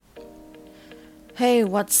Hey,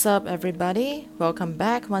 what's up, everybody? Welcome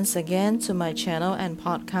back once again to my channel and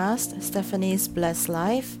podcast, Stephanie's Blessed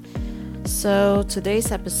Life. So,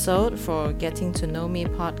 today's episode for Getting to Know Me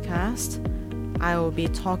podcast, I will be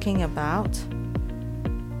talking about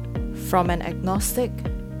from an agnostic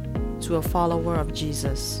to a follower of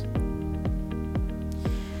Jesus.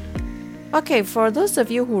 Okay, for those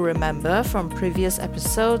of you who remember from previous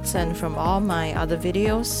episodes and from all my other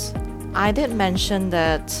videos, I did mention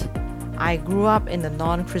that I grew up in a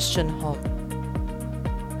non-Christian home.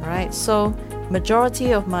 Alright, so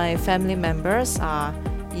majority of my family members are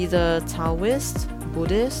either Taoist,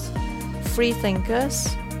 Buddhist, free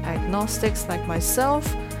thinkers, agnostics like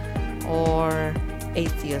myself, or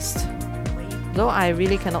atheist. Though I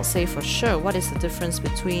really cannot say for sure what is the difference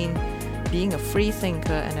between being a free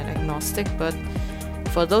thinker and an agnostic, but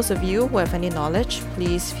for those of you who have any knowledge,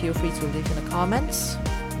 please feel free to leave in the comments.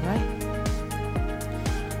 Alright.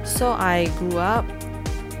 So I grew up,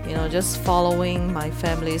 just following my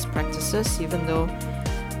family's practices, even though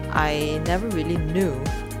I never really knew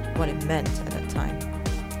what it meant at that time.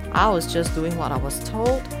 I was just doing what I was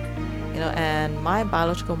told, and my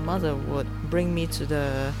biological mother would bring me to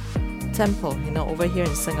the temple, over here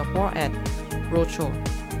in Singapore at Rochor,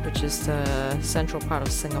 which is the central part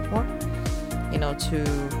of Singapore,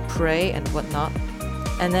 to pray and whatnot.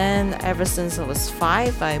 And then ever since I was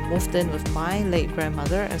 5, I moved in with my late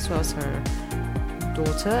grandmother as well as her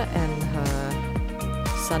daughter and her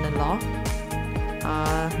son-in-law.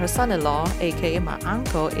 Her son-in-law, aka my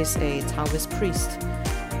uncle, is a Taoist priest,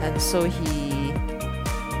 and so he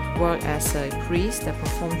worked as a priest that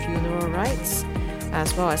performed funeral rites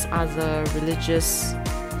as well as other religious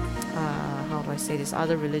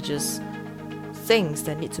other religious things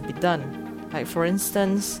that need to be done. Like, for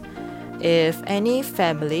instance, if any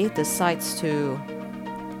family decides to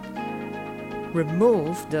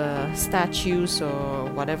remove the statues or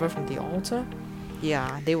whatever from the altar,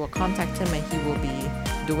 they will contact him and he will be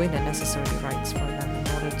doing the necessary rites for them in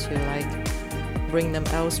order to bring them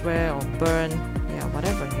elsewhere or burn,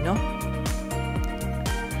 whatever.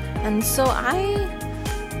 And so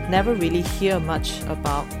I never really hear much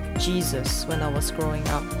about Jesus when I was growing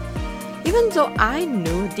up, even though I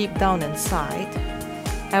knew deep down inside,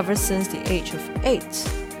 ever since the age of 8,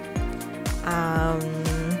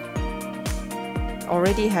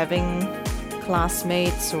 already having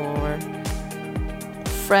classmates or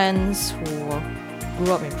friends who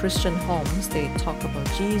grew up in Christian homes, they talk about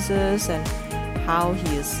Jesus and how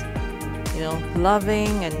he is,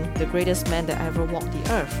 loving and the greatest man that ever walked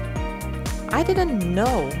the earth. I didn't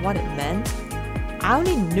know what it meant. I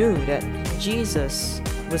only knew that Jesus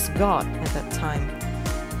was God at that time,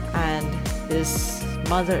 and his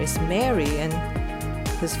mother is Mary and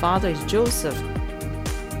his father is Joseph.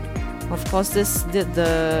 Of course,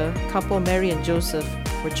 the couple Mary and Joseph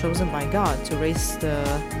were chosen by God to raise the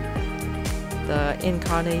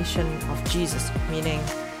incarnation of Jesus, meaning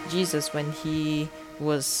Jesus when he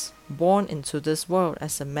was born into this world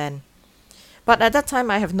as a man. But at that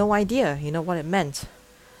time I have no idea, what it meant.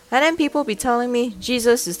 And then people be telling me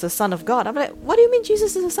Jesus is the son of God. I'm like, what do you mean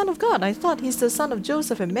Jesus is the son of God? I thought he's the son of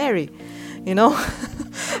Joseph and Mary.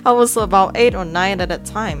 I was about 8 or 9 at that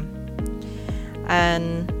time.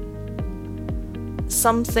 And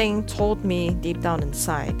something told me deep down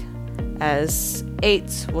inside, as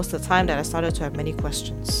 8 was the time that I started to have many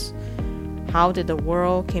questions. How did the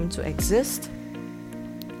world came to exist?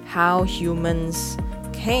 How humans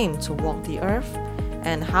came to walk the earth?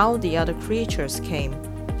 And how the other creatures came?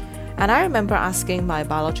 And I remember asking my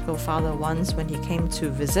biological father once when he came to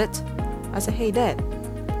visit, I said, "Hey Dad,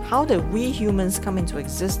 how did we humans come into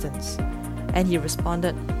existence?" And he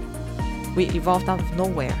responded, "We evolved out of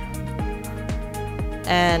nowhere."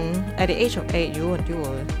 And at the age of 8, you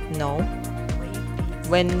will know,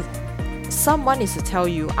 when someone is to tell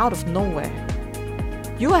you out of nowhere,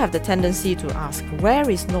 you have the tendency to ask, where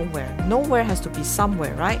is nowhere? Nowhere has to be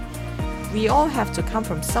somewhere, right? We all have to come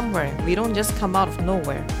from somewhere. We don't just come out of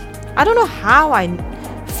nowhere. I don't know how I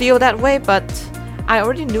feel that way, but I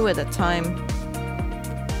already knew at the time,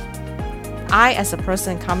 I as a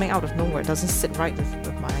person coming out of nowhere doesn't sit right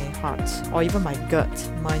with my heart or even my gut,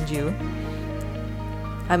 mind you.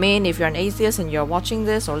 I mean, if you're an atheist and you're watching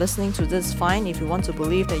this or listening to this, fine. If you want to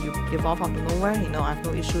believe that you evolved out of nowhere, I have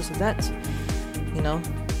no issues with that.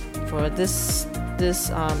 For this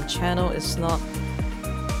channel is not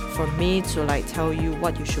for me to tell you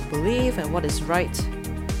what you should believe and what is right.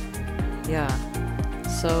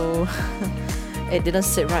 So it didn't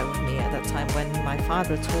sit right with me at that time when my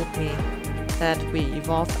father told me that we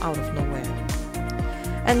evolved out of nowhere.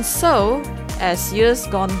 And so, as years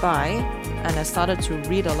gone by, and I started to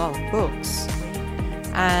read a lot of books,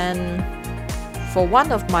 And for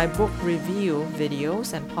one of my book review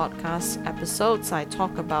videos and podcast episodes, I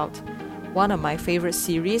talk about one of my favorite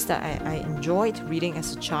series that I enjoyed reading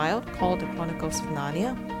as a child, called The Chronicles of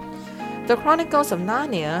Narnia. The Chronicles of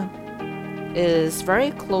Narnia is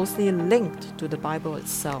very closely linked to the Bible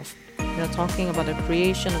itself. Talking about the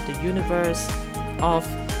creation of the universe, of,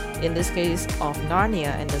 in this case, of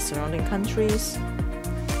Narnia and the surrounding countries,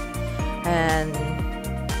 and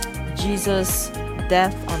Jesus'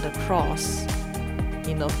 death on the cross,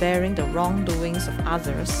 bearing the wrongdoings of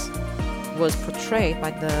others, was portrayed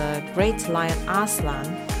by the great lion Aslan,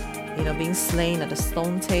 being slain at the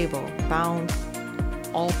stone table, bound,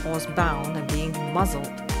 all fours bound and being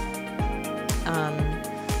muzzled.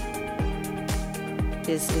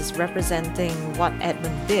 Is representing what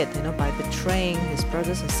Edmund did, by betraying his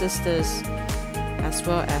brothers and sisters, as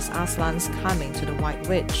well as Aslan's coming to the White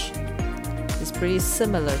Witch. It's pretty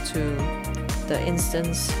similar to the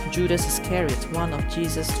instance Judas Iscariot, one of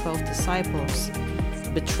Jesus' 12 disciples,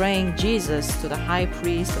 betraying Jesus to the high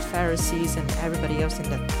priest, the Pharisees, and everybody else in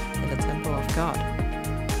the temple of God.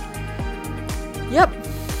 Yep.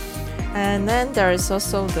 And then there is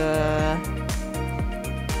also the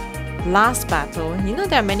Last Battle.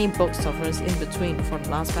 There are many books of us in between for the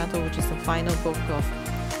Last Battle, which is the final book of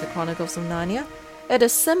the Chronicles of Narnia. It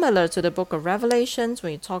is similar to the book of Revelations,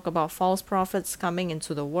 when you talk about false prophets coming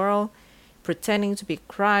into the world, pretending to be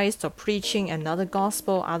Christ or preaching another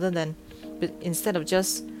gospel instead of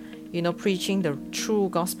just, preaching the true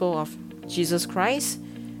gospel of Jesus Christ,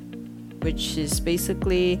 which is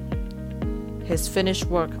basically his finished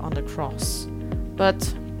work on the cross.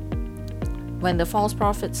 But when the false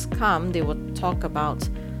prophets come, they will talk about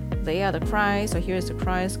they are the Christ, or here is the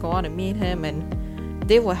Christ, go out and meet him, and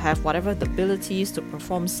they will have whatever the abilities to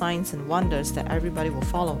perform signs and wonders that everybody will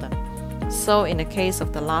follow them. So in the case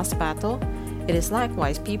of the Last Battle, it is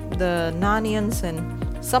likewise the Narnians,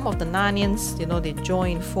 and some of the Narnians, they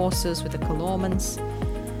join forces with the Calormens.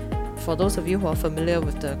 For those of you who are familiar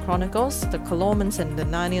with the Chronicles, the Calormens and the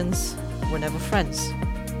Narnians were never friends,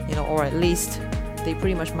 or at least they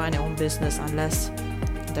pretty much mind their own business unless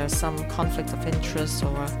there's some conflict of interest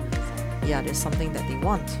or there's something that they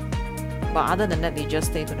want. But other than that, they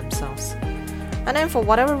just stay to themselves. And then for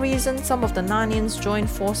whatever reason, some of the Narnians joined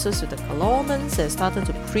forces with the Calormens and started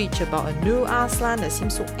to preach about a new Aslan that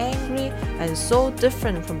seemed so angry and so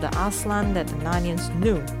different from the Aslan that the Narnians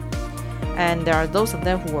knew. And there are those of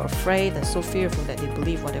them who were afraid and so fearful that they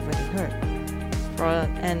believed whatever they heard.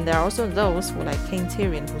 And there are also those who, like King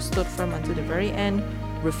Tyrion, who stood firm until the very end,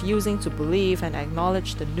 refusing to believe and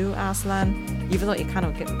acknowledge the new Aslan, even though it kind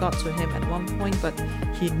of got to him at one point, but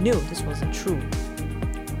he knew this wasn't true.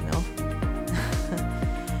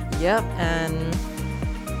 Yep, and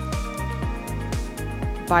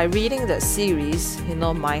by reading that series,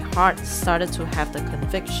 my heart started to have the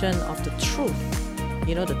conviction of the truth,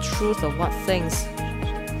 the truth of what things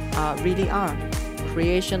really are.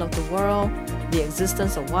 Creation of the world, the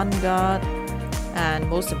existence of one God, and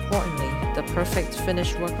most importantly, the perfect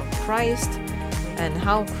finished work of Christ, and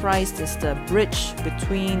how Christ is the bridge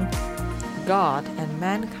between God and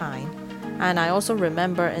mankind. And I also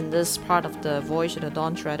remember in this part of the Voyage of the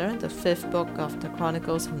Dawn Treader, the 5th book of the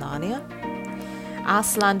Chronicles of Narnia,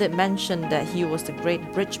 Aslan did mention that he was the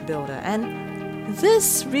great bridge builder, and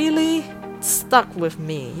this really stuck with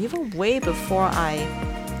me, even way before I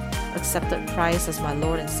accepted Christ as my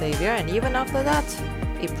Lord and Savior, and even after that,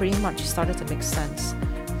 it pretty much started to make sense.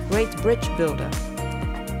 Great bridge builder.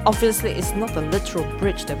 Obviously, it's not the literal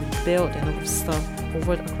bridge that we build, with stuff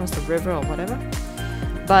over across the river or whatever,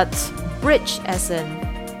 but bridge as in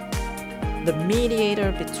the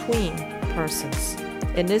mediator between persons.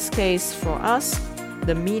 In this case, for us,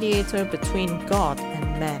 the mediator between God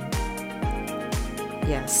and man.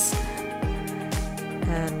 Yes.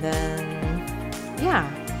 And then,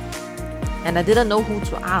 and I didn't know who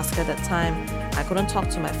to ask at that time. I couldn't talk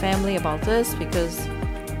to my family about this because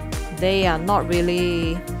they are not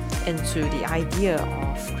really into the idea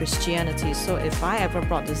of Christianity. So if I ever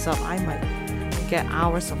brought this up, I might get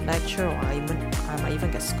hours of lecture, or I might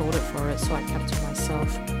even get scolded for it. So I kept to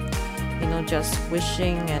myself, just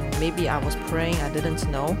wishing, and maybe I was praying, I didn't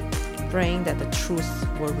know, praying that the truth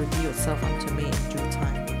will reveal itself unto me in due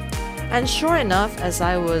time. And sure enough, as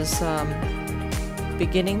I was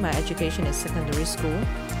beginning my education in secondary school,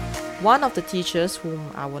 one of the teachers,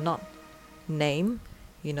 whom I will not name,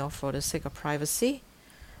 for the sake of privacy,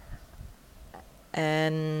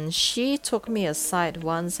 and she took me aside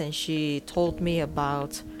once and she told me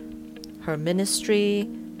about her ministry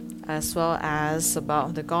as well as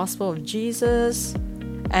about the gospel of Jesus,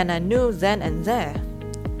 and I knew then and there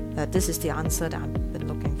that this is the answer that I've been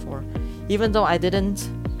for. Even though I didn't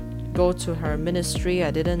go to her ministry,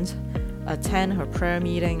 I didn't attend her prayer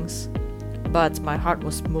meetings, but my heart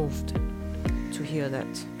was moved to hear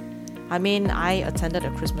that. I mean, I attended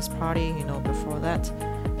a Christmas party, before that,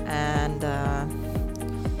 and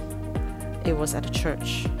it was at a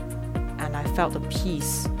church, and I felt a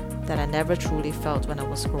peace that I never truly felt when I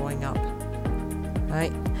was growing up.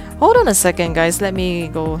 Right? Hold on a second, guys. Let me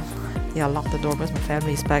go. Lock the door because my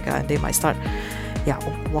family is back and they might start,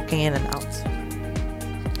 walking in and out.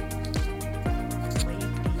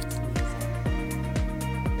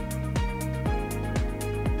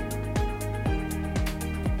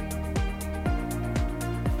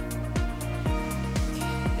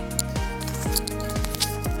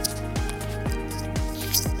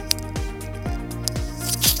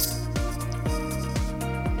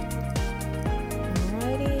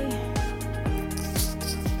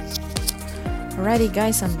 Alrighty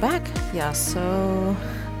guys, I'm back. So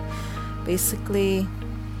basically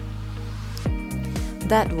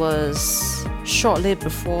that was shortly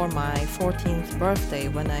before my 14th birthday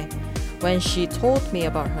when she told me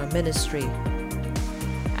about her ministry,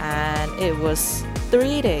 and it was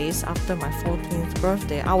 3 days after my 14th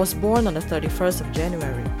birthday. I was born on the 31st of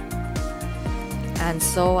January, and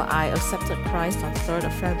so I accepted Christ on 3rd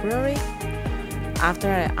of February after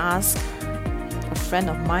I asked a friend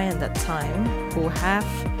of mine at that time who have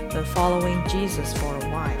been following Jesus for a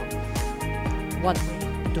while, what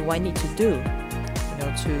do I need to do,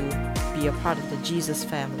 to be a part of the Jesus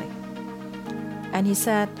family? And he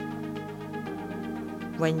said,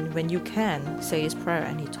 when you can, say his prayer.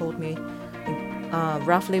 And he told me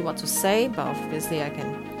roughly what to say, but obviously I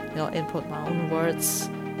can, input my own words,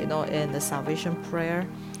 in the salvation prayer,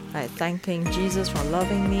 like thanking Jesus for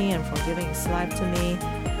loving me and for giving his life to me,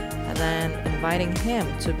 and then inviting him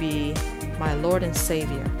to be my Lord and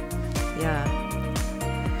Savior.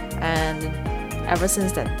 And ever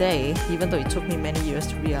since that day, even though it took me many years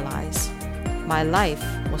to realize, my life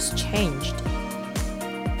was changed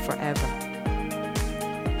forever.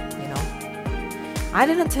 I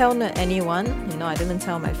didn't tell anyone, I didn't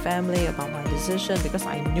tell my family about my decision because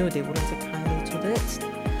I knew they wouldn't take kindly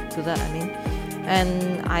to that.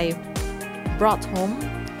 And I brought home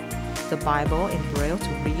the Bible in Braille to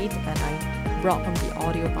read, and I brought home the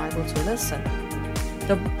audio Bible to listen.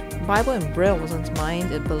 The Bible in Braille wasn't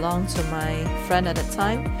mine, it belonged to my friend at the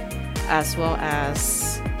time, as well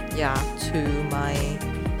as to my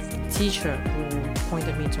teacher who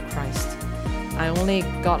pointed me to Christ. I only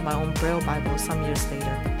got my own Braille Bible some years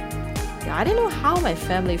later. I didn't know how my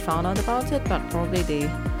family found out about it, but probably they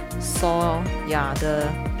saw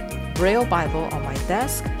the Braille Bible on my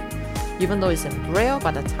desk, even though it's in Braille,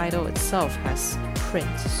 but the title itself has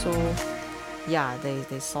print. So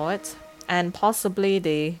they saw it, and possibly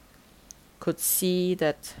they could see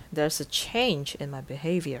that there's a change in my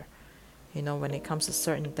behavior, when it comes to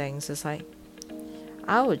certain things. It's like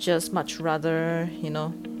I would just much rather,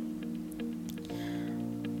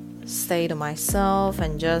 stay to myself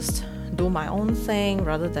and just do my own thing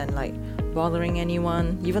rather than like bothering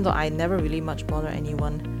anyone, even though I never really much bother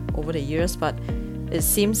anyone over the years. But it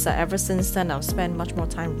seems that ever since then I've spent much more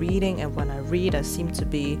time reading, and when I read I seem to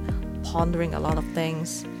be pondering a lot of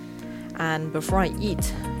things. And before I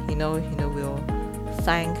eat, we'll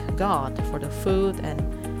thank God for the food and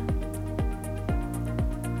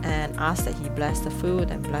ask that he bless the food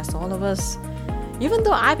and bless all of us. Even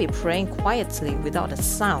though I be praying quietly without a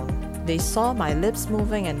sound, they saw my lips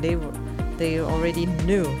moving, and they already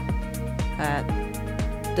knew that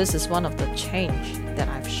this is one of the change that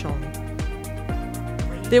I've shown.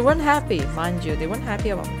 They weren't happy, mind you. They weren't happy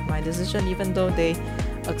about my decision, even though they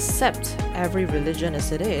accept every religion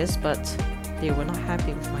as it is, but they were not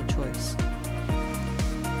happy with my choice.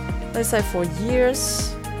 Let's say for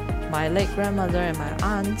years, my late grandmother and my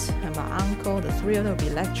aunt and my uncle, the three of them, will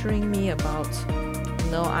be lecturing me about,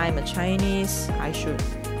 I'm a Chinese, I should,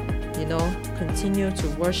 continue to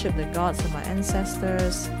worship the gods of my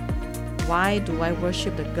ancestors. Why do I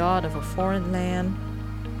worship the God of a foreign land?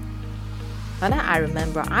 And I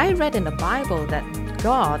remember I read in the Bible that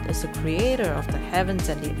God is the creator of the heavens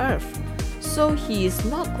and the earth. So he is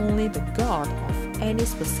not only the God of any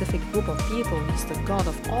specific group of people, he's the God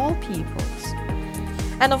of all peoples.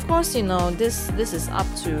 And of course, this is up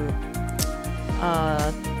to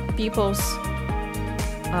people's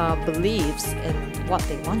beliefs in what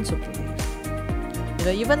they want to believe.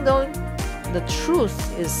 Even though the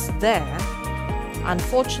truth is there,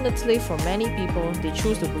 unfortunately for many people, they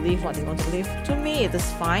choose to believe what they want to believe. To me, it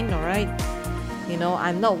is fine, alright?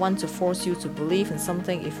 I'm not one to force you to believe in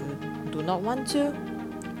something if you do not want to.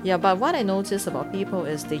 But what I notice about people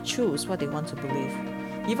is they choose what they want to believe.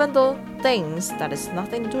 Even though things that is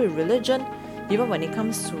nothing to do with religion, even when it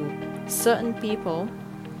comes to certain people,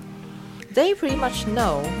 they pretty much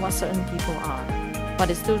know what certain people are, but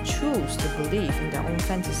they still choose to believe in their own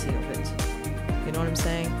fantasy of it. You know what I'm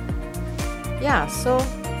saying? Yeah, so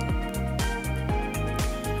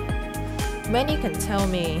many can tell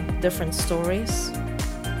me different stories.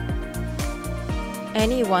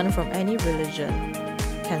 Anyone from any religion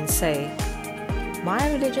can say,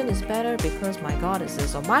 my religion is better because my God is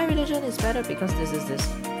this, or my religion is better because this is this.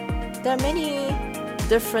 There are many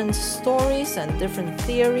different stories and different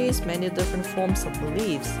theories, many different forms of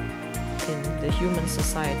beliefs in the human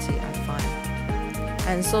society, I find.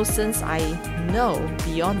 And so since I know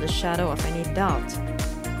beyond the shadow of any doubt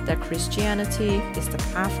that Christianity is the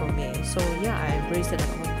path for me, so yeah, I embrace it at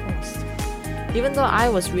all costs. Even though I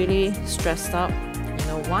was really stressed out,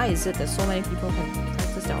 why is it that so many people can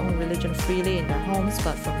practice their own religion freely in their homes,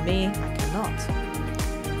 but for me, I cannot?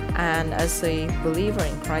 And as a believer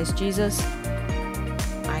in Christ Jesus,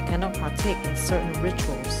 I cannot partake in certain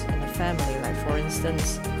rituals in the family, like for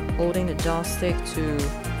instance, holding the joss stick to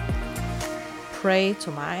pray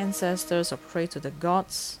to my ancestors or pray to the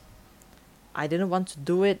gods. I didn't want to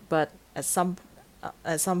do it, but at some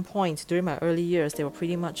point during my early years, they were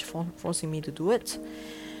pretty much forcing me to do it.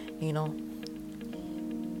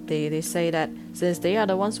 They say that since they are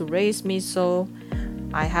the ones who raised me, so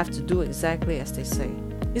I have to do exactly as they say.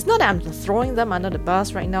 It's not that I'm throwing them under the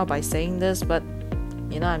bus right now by saying this, but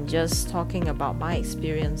I'm just talking about my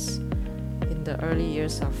experience in the early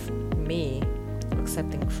years of me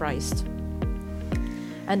accepting Christ.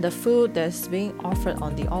 And the food that's being offered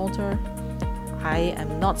on the altar, I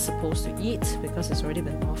am not supposed to eat because it's already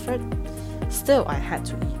been offered. Still, I had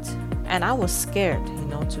to eat. And I was scared,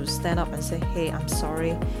 to stand up and say, hey, I'm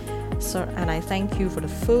sorry, sir, and I thank you for the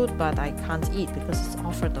food, but I can't eat because it's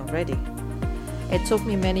offered already. It took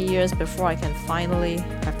me many years before I can finally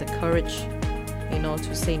have the courage,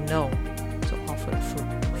 to say no to offer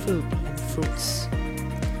food and fruits.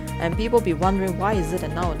 And people be wondering, why is it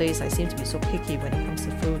that nowadays I seem to be so picky when it comes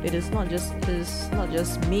to food? It is not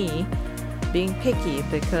just me being picky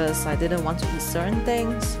because I didn't want to eat certain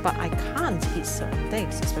things, but I can't eat certain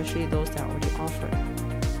things, especially those that are already offered.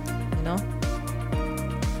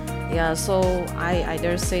 Yeah, so I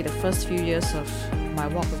dare say the first few years of my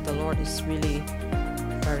walk with the Lord is really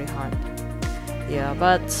very hard. Yeah,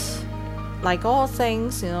 but like all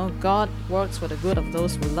things, God works for the good of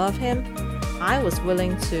those who love Him. I was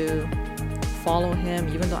willing to follow Him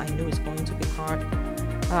even though I knew it's going to be hard.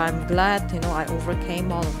 I'm glad, I overcame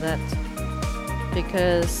all of that,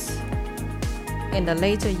 because in the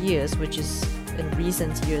later years, which is in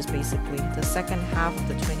recent years basically, the second half of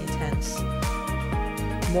the 2010s,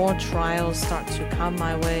 more trials start to come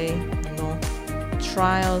my way,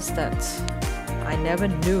 trials that I never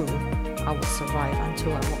knew I would survive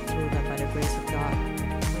until I walked through them by the grace of God.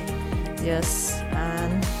 Yes,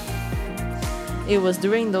 and it was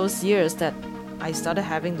during those years that I started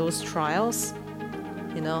having those trials,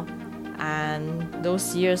 and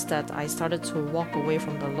those years that I started to walk away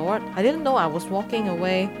from the Lord. I didn't know I was walking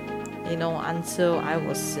away, until I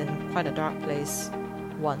was in quite a dark place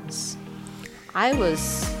once. I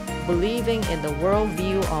was believing in the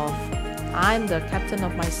worldview of I'm the captain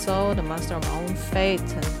of my soul, the master of my own fate,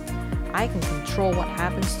 and I can control what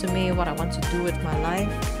happens to me, what I want to do with my life.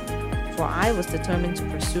 For I was determined to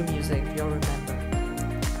pursue music, if you'll remember.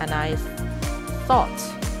 And I thought,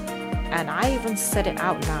 and I even said it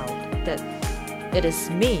out loud, that it is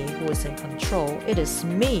me who is in control. It is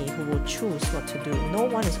me who will choose what to do. No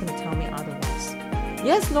one is going to tell me otherwise.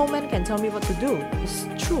 Yes, no man can tell me what to do. It's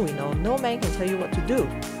true, no man can tell you what to do.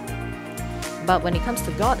 But when it comes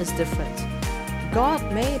to God, it's different. God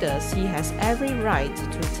made us. He has every right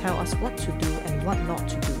to tell us what to do and what not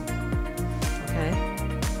to do. Okay?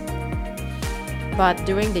 But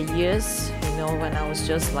during the years, when I was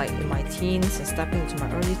just like in my teens and stepping into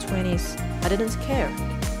my early 20s, I didn't care.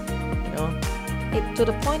 To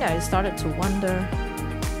the point I started to wonder,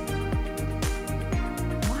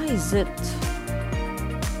 why is it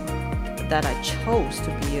that I chose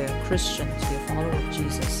to be a Christian, to be a follower of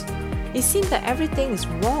Jesus? It seemed that everything is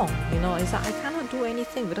wrong, it's like I cannot do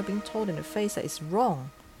anything without being told in the face that it's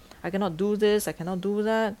wrong. I cannot do this, I cannot do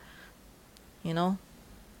that,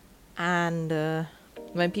 and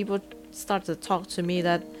when people start to talk to me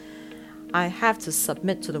that I have to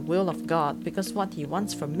submit to the will of God because what He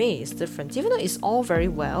wants from me is different, even though it's all very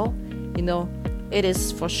well, it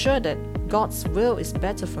is for sure that God's will is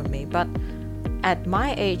better for me. But at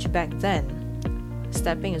my age back then,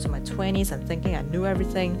 stepping into my 20s and thinking I knew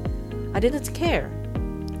everything, I didn't care.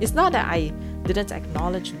 It's not that I didn't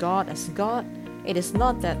acknowledge God as God, It is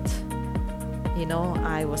not that,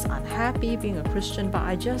 I was unhappy being a Christian, but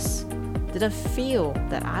I just didn't feel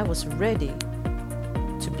that I was ready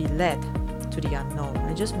to be led to the unknown.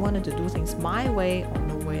 I just wanted to do things my way or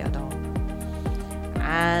no way at all.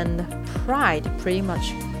 And pride pretty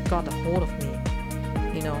much got a hold of me.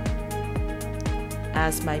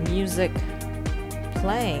 As my music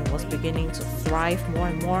playing was beginning to thrive more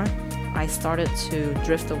and more, I started to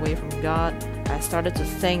drift away from God. I started to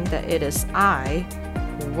think that it is I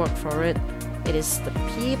who work for it. It is the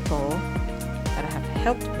people that have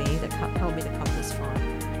helped me, that helped me to come this far.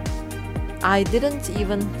 I didn't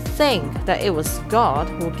even think that it was God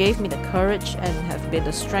who gave me the courage and have been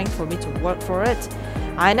the strength for me to work for it.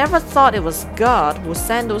 I never thought it was God who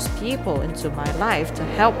sent those people into my life to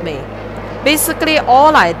help me. Basically,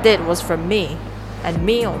 all I did was for me, and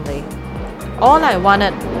me only. All I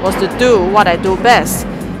wanted was to do what I do best.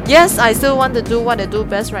 Yes, I still want to do what I do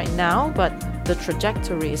best right now, but the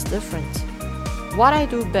trajectory is different. What I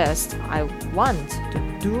do best, I want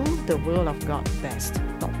to do the will of God best.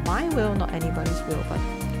 Not my will, not anybody's will, but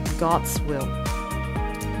God's will.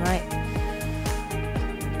 Right?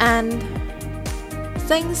 And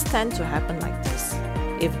things tend to happen like this.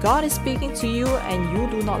 If God is speaking to you and you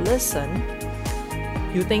do not listen,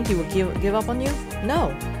 you think He will give up on you?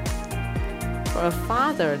 No. For a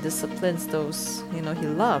father disciplines those, He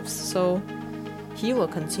loves. So He will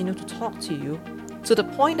continue to talk to you to the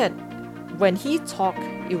point that when He talks,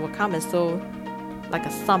 it will come as though like a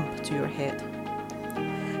thump to your head.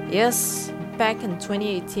 Yes, back in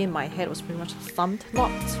 2018, my head was pretty much thumped.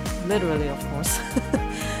 Not literally, of course,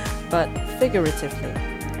 but figuratively.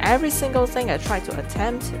 Every single thing I tried to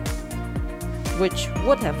attempt, which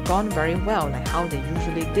would have gone very well, like how they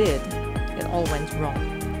usually did, it all went wrong.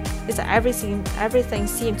 It's like everything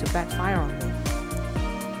seemed to backfire on me.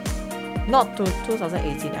 Not to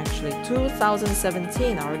 2018 actually.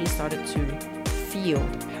 2017 I already started to feel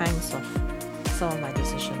the pangs of some of my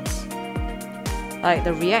decisions. Like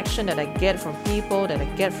the reaction that I get from people, that I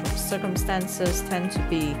get from circumstances tend to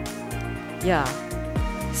be,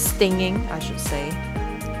 stinging, I should say.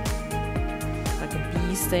 Like a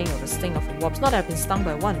bee sting or the sting of a wasp. Not that I've been stung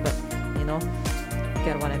by one, but you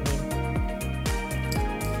get what I mean.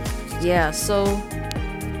 Yeah, so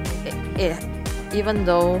even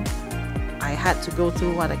though I had to go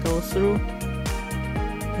through what I go through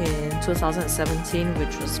in 2017,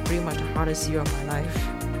 which was pretty much the hardest year of my life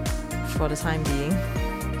for the time being.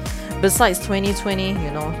 Besides 2020,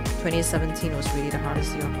 2017 was really the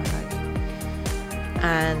hardest year of my life.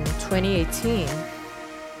 And 2018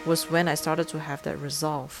 was when I started to have that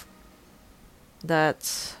resolve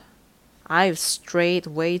that I've strayed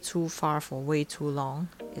way too far for way too long,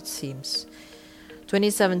 it seems.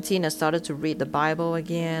 2017, I started to read the Bible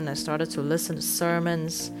again. I started to listen to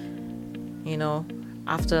sermons,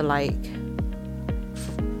 after like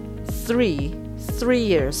 3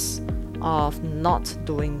 years of not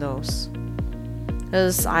doing those.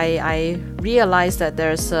 Because I realized that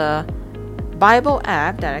there's a Bible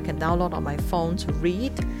app that I can download on my phone to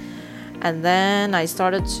read. And then I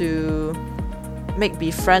started to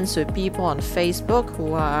be friends with people on Facebook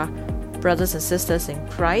who are brothers and sisters in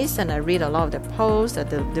Christ, and I read a lot of their posts, their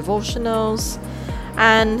devotionals.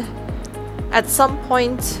 And at some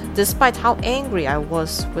point, despite how angry I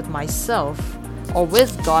was with myself or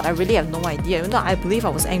with God, I really have no idea. Even though I believe I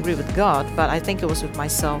was angry with God, but I think it was with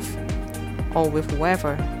myself or with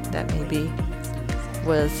whoever that may be.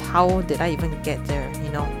 With how did I even get there,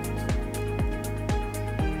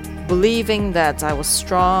 Believing that I was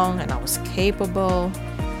strong and I was capable,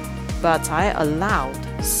 but I allowed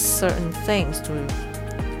certain things to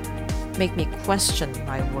make me question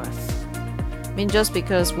my worth. Just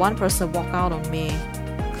because one person walked out on me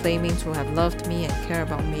claiming to have loved me and care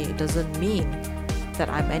about me, it doesn't mean that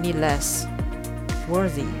I'm any less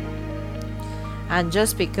worthy. And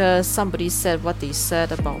just because somebody said what they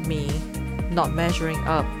said about me not measuring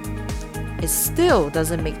up, it still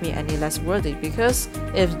doesn't make me any less worthy, because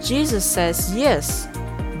if Jesus says yes,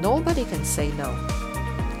 nobody can say no,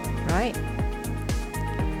 right?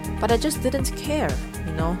 But I just didn't care,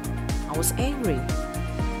 I was angry,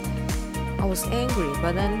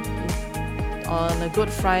 but then on a Good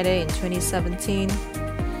Friday in 2017,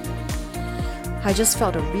 I just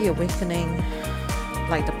felt a reawakening,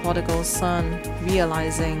 like the prodigal son,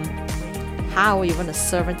 realizing how even a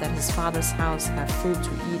servant at his father's house had food to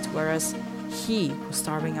eat, whereas he was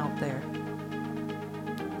starving out there.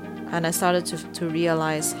 And I started to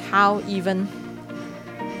realize how even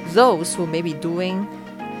those who may be doing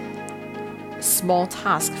small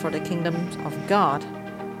tasks for the kingdom of God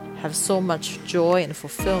have so much joy and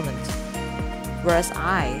fulfillment, whereas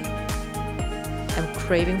I am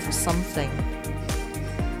craving for something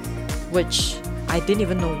which I didn't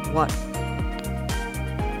even know what.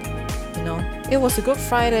 It was a Good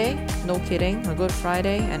Friday, no kidding, a Good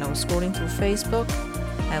Friday, and I was scrolling through Facebook,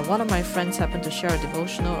 and one of my friends happened to share a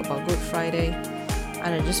devotional about Good Friday,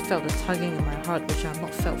 and I just felt the tugging in my heart which I have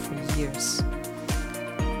not felt for years.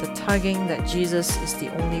 The tugging that Jesus is the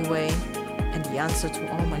only way and the answer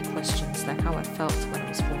to all my questions, like how I felt when I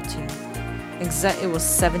was 14. It was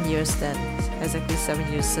 7 years then, exactly 7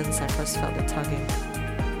 years since I first felt the tugging.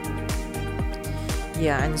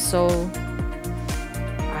 Yeah, and so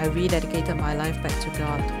I rededicated my life back to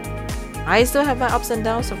God. I still have my ups and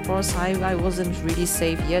downs, of course. I wasn't really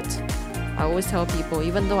saved yet. I always tell people,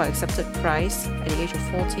 even though I accepted Christ at the age of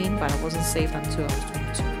 14, but I wasn't saved until I was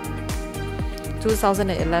 22.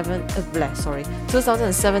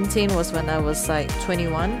 2017 was when I was like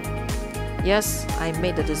 21. Yes, I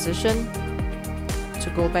made the decision to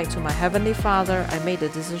go back to my Heavenly Father. I made the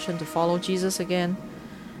decision to follow Jesus again.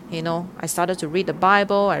 I started to read the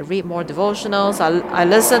Bible, I read more devotionals, I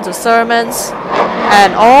listened to sermons,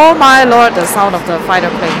 and oh my Lord, the sound of the fighter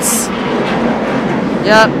planes.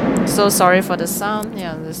 Yep, so sorry for the sound.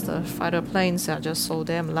 Yeah, there's the fighter planes are just so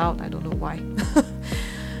damn loud, I don't know why.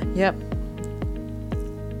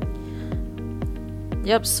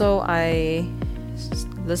 Yep, so I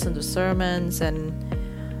listened to sermons, and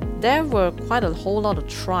there were quite a whole lot of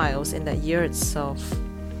trials in that year itself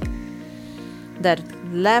that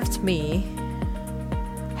left me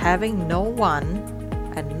having no one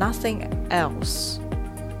and nothing else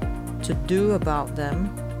to do about them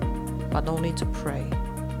but only to pray.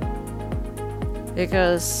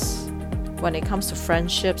 Because when it comes to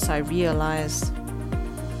friendships, I realized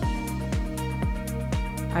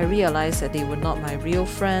that they were not my real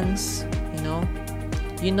friends.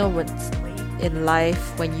 What in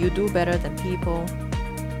life, when you do better than people,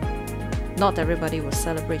 not everybody will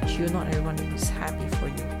celebrate you, not everyone is happy for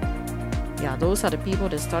you. Yeah, those are the people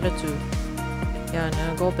that started to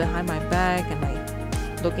go behind my back and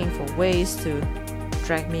like looking for ways to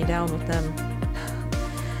drag me down with them.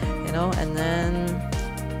 And then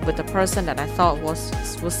with the person that I thought was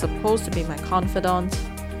supposed to be my confidant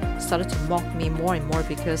started to mock me more and more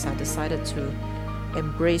because I decided to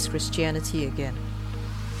embrace Christianity again.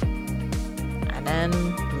 And then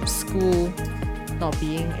school not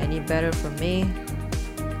being any better for me,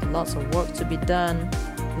 lots of work to be done,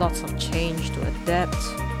 lots of change to adapt.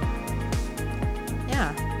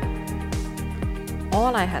 Yeah,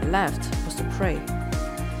 all I had left was to pray.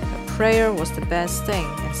 But prayer was the best thing,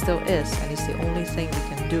 and still is, and it's the only thing we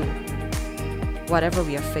can do, whatever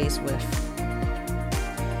we are faced with.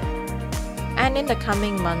 And in the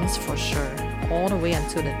coming months, for sure, all the way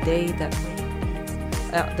until the day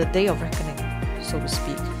the day of reckoning, so to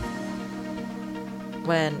speak,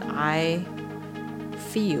 when I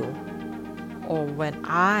feel, or when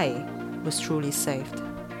I was truly saved.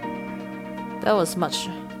 There was much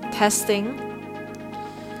testing,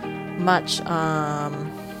 much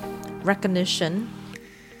recognition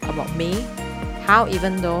about me, how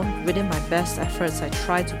even though within my best efforts I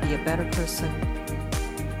try to be a better person,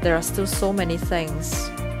 there are still so many things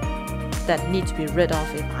that need to be rid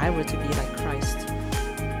of if I were to be like Christ.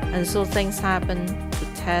 And so things happen to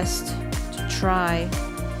test, to try,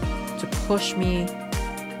 to push me.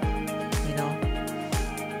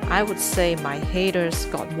 I would say my haters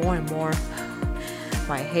got more and more.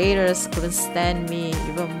 My haters couldn't stand me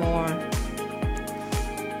even more.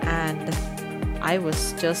 And I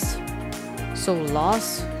was just so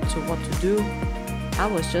lost to what to do. I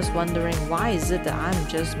was just wondering, why is it that I'm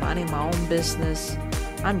just minding my own business?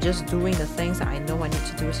 I'm just doing the things that I know I need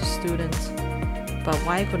to do as a student. But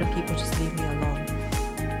why couldn't people just leave me alone?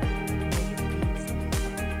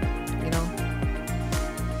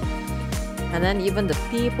 And then even the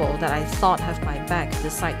people that I thought have my back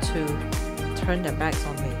decide to turn their backs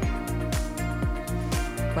on me.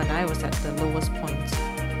 When I was at the lowest point,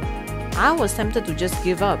 I was tempted to just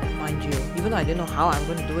give up, mind you. Even though I didn't know how I'm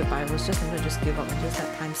going to do it, but I was just tempted to just give up and just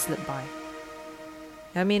let time slip by.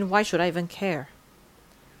 I mean, why should I even care?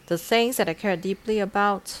 The things that I care deeply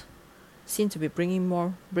about seem to be bringing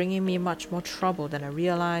me much more trouble than I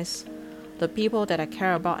realized. The people that I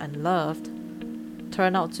care about and loved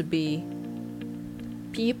turn out to be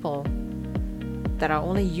people that are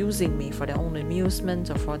only using me for their own amusement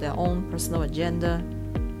or for their own personal agenda.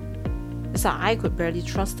 It's like I could barely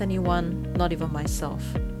trust anyone, not even myself.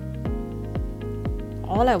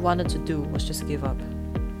 All I wanted to do was just give up.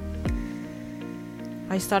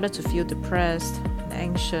 I started to feel depressed and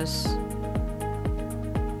anxious.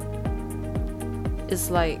 It's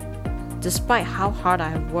like, despite how hard I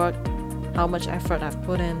have worked, how much effort I've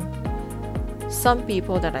put in, Some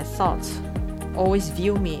people that I thought always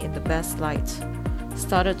view me in the best light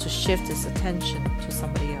started to shift his attention to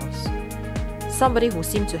somebody else. Somebody who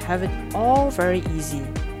seemed to have it all very easy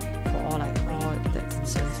for all that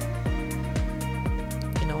concerns him.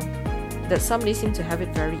 You know, that somebody seemed to have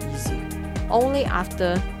it very easy. Only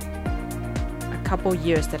after a couple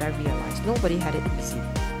years that I realized nobody had it easy.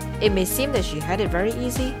 It may seem that she had it very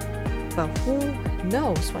easy, but who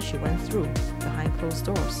knows what she went through behind closed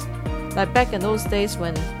doors. Like back in those days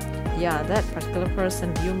when, that particular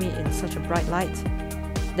person viewed me in such a bright light.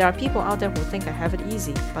 There are people out there who think I have it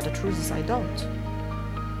easy, but the truth is I don't.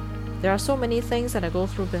 There are so many things that I go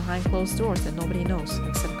through behind closed doors that nobody knows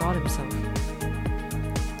except God himself.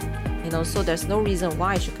 So there's no reason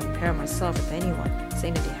why I should compare myself with anyone,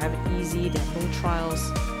 saying that they have it easy, they have no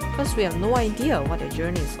trials, because we have no idea what their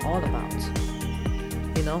journey is all about.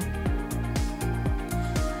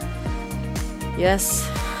 Yes,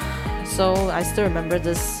 so I still remember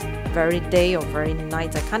this very day or very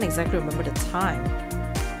night. I can't exactly remember the time,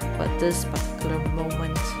 but this particular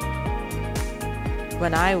moment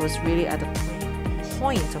when I was really at the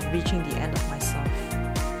point of reaching the end of myself,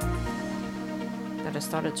 that I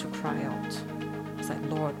started to cry out. It's like,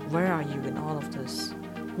 Lord, where are you in all of this?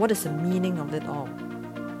 What is the meaning of it all?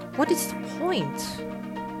 What is the point?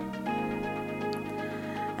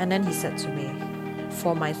 And then he said to me,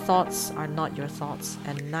 for my thoughts are not your thoughts,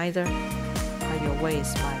 and neither are your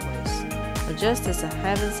ways my ways. For just as the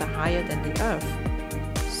heavens are higher than the earth,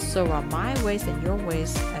 so are my ways than your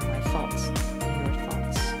ways, and my thoughts than your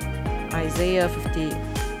thoughts. Isaiah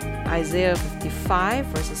 55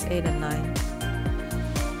 verses 8 and 9.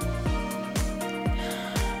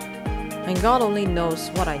 And God only knows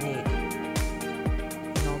what I need.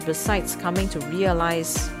 Besides coming to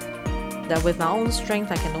realize that with my own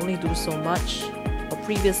strength I can only do so much, but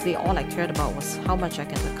previously all I cared about was how much I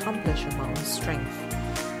can accomplish with my own strength.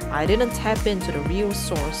 I didn't tap into the real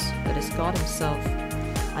source, that is God himself.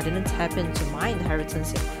 I didn't tap into my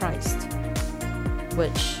inheritance in Christ,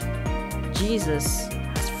 which Jesus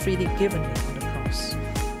has freely given me on the cross.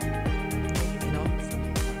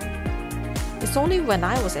 It's only when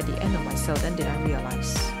I was at the end of myself then did I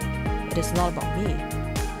realize it is not about me.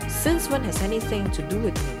 Since when has anything to do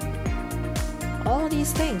with me? All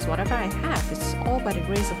these things, whatever I have, it's all by the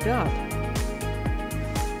grace of God.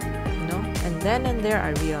 And then and there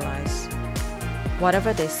I realized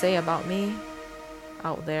whatever they say about me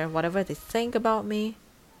out there, whatever they think about me,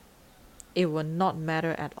 it will not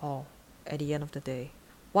matter at all at the end of the day.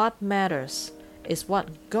 What matters is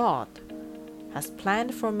what God has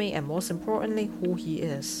planned for me, and most importantly, who he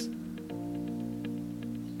is.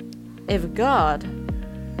 If God,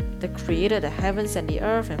 that created the heavens and the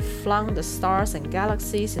earth and flung the stars and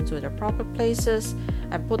galaxies into their proper places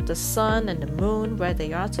and put the sun and the moon where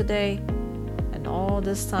they are today, and all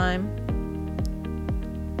this time,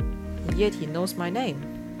 yet he knows my name.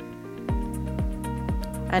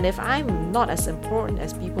 And if I'm not as important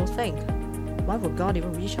as people think, why would God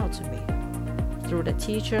even reach out to me? Through the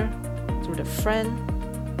teacher, through the friend,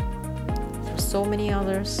 through so many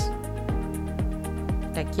others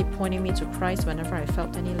that keep pointing me to Christ whenever I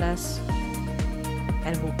felt any less,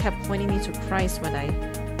 and who kept pointing me to Christ when I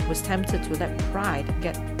was tempted to let pride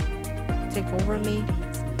take over me,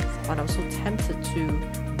 when I was so tempted to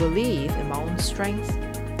believe in my own strength.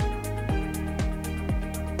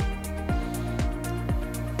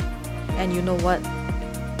 And you know what?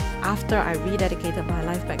 After I rededicated my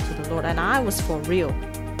life back to the Lord, and I was for real,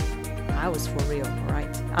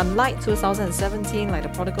 alright? Unlike 2017, like the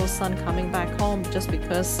prodigal son coming back home just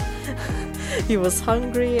because he was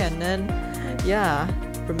hungry, and then,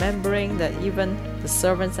 remembering that even the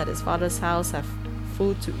servants at his father's house have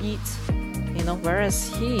food to eat, whereas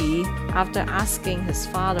he, after asking his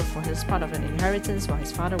father for his part of an inheritance while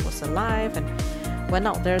his father was alive, and went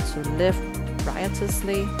out there to live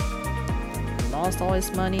riotously, lost all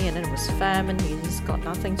his money, and then it was famine, he just got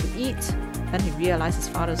nothing to eat. Then he realized his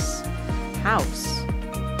father's house,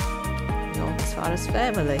 his father's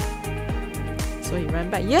family. So he ran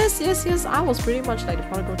back. Yes, I was pretty much like the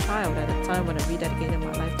prodigal child at the time when I rededicated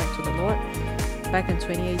my life back to the Lord back in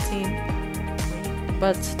 2018.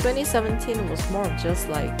 But 2017 was more of just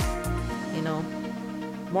like,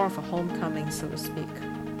 more of a homecoming, so to speak.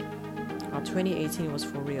 2018 was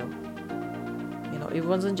for real. It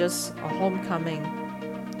wasn't just a homecoming.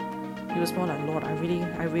 It was more like, Lord, I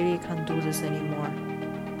really can't do this anymore.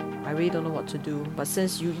 I really don't know what to do. But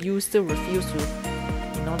since you still refuse to,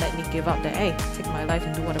 let me give up, then hey, take my life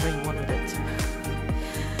and do whatever you want with it.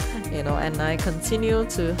 And I continue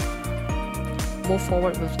to move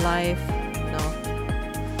forward with life,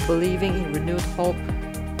 believing in renewed hope,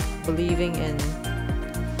 believing in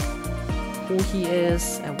who He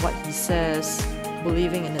is and what He says,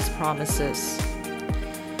 believing in His promises.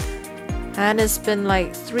 And it's been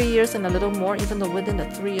like 3 years and a little more, even though within the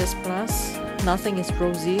 3 years plus, nothing is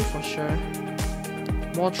rosy for sure.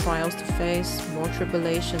 More trials to face, more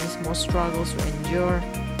tribulations, more struggles to endure,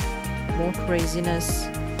 more craziness.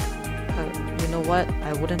 But you know what?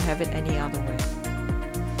 I wouldn't have it any other way.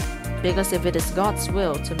 Because if it is God's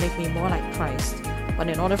will to make me more like Christ, but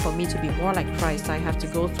in order for me to be more like Christ, I have to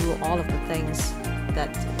go through all of the things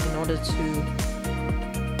that in order to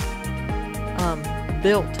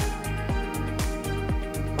build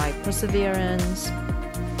my perseverance,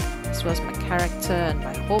 as well as my character and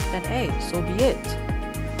my hope, and hey, so be it.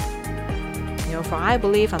 For I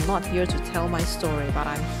believe I'm not here to tell my story, but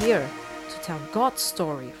I'm here to tell God's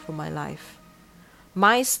story for my life.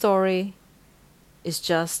 My story is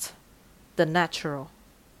just the natural,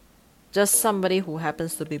 just somebody who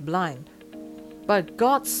happens to be blind. But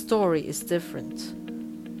God's story is different.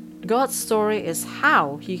 God's story is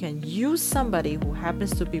how He can use somebody who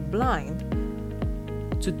happens to be blind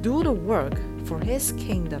to do the work for His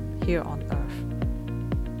kingdom here on earth.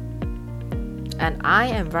 And I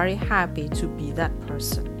am very happy to be that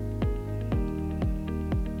person.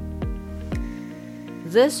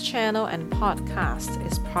 This channel and podcast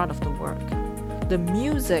is part of the work. The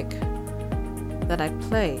music that I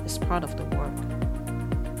play is part of the work.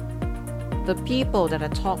 The people that I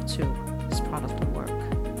talk to is part of the work.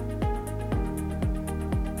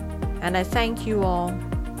 And I thank you all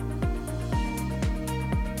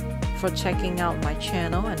for checking out my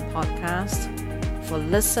channel and podcast, for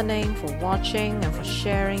listening, for watching, and for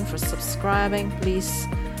sharing, for subscribing. Please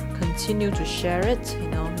continue to share it.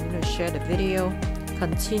 Share the video.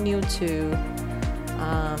 Continue to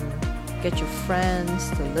get your friends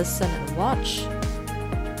to listen and watch.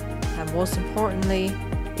 And most importantly,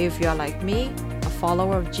 if you are like me, a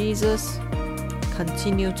follower of Jesus,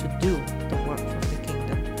 continue to do the work for the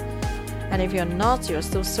kingdom. And if you're not, you're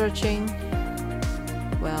still searching,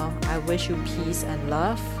 well, I wish you peace and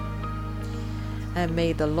love. And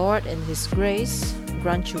may the Lord in His grace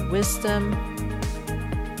grant you wisdom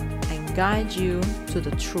and guide you to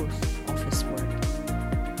the truth of His word.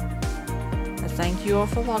 I thank you all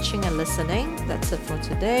for watching and listening. That's it for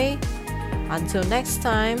today. Until next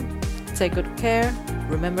time, take good care.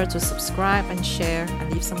 Remember to subscribe and share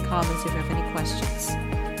and leave some comments if you have any questions.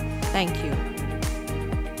 Thank you.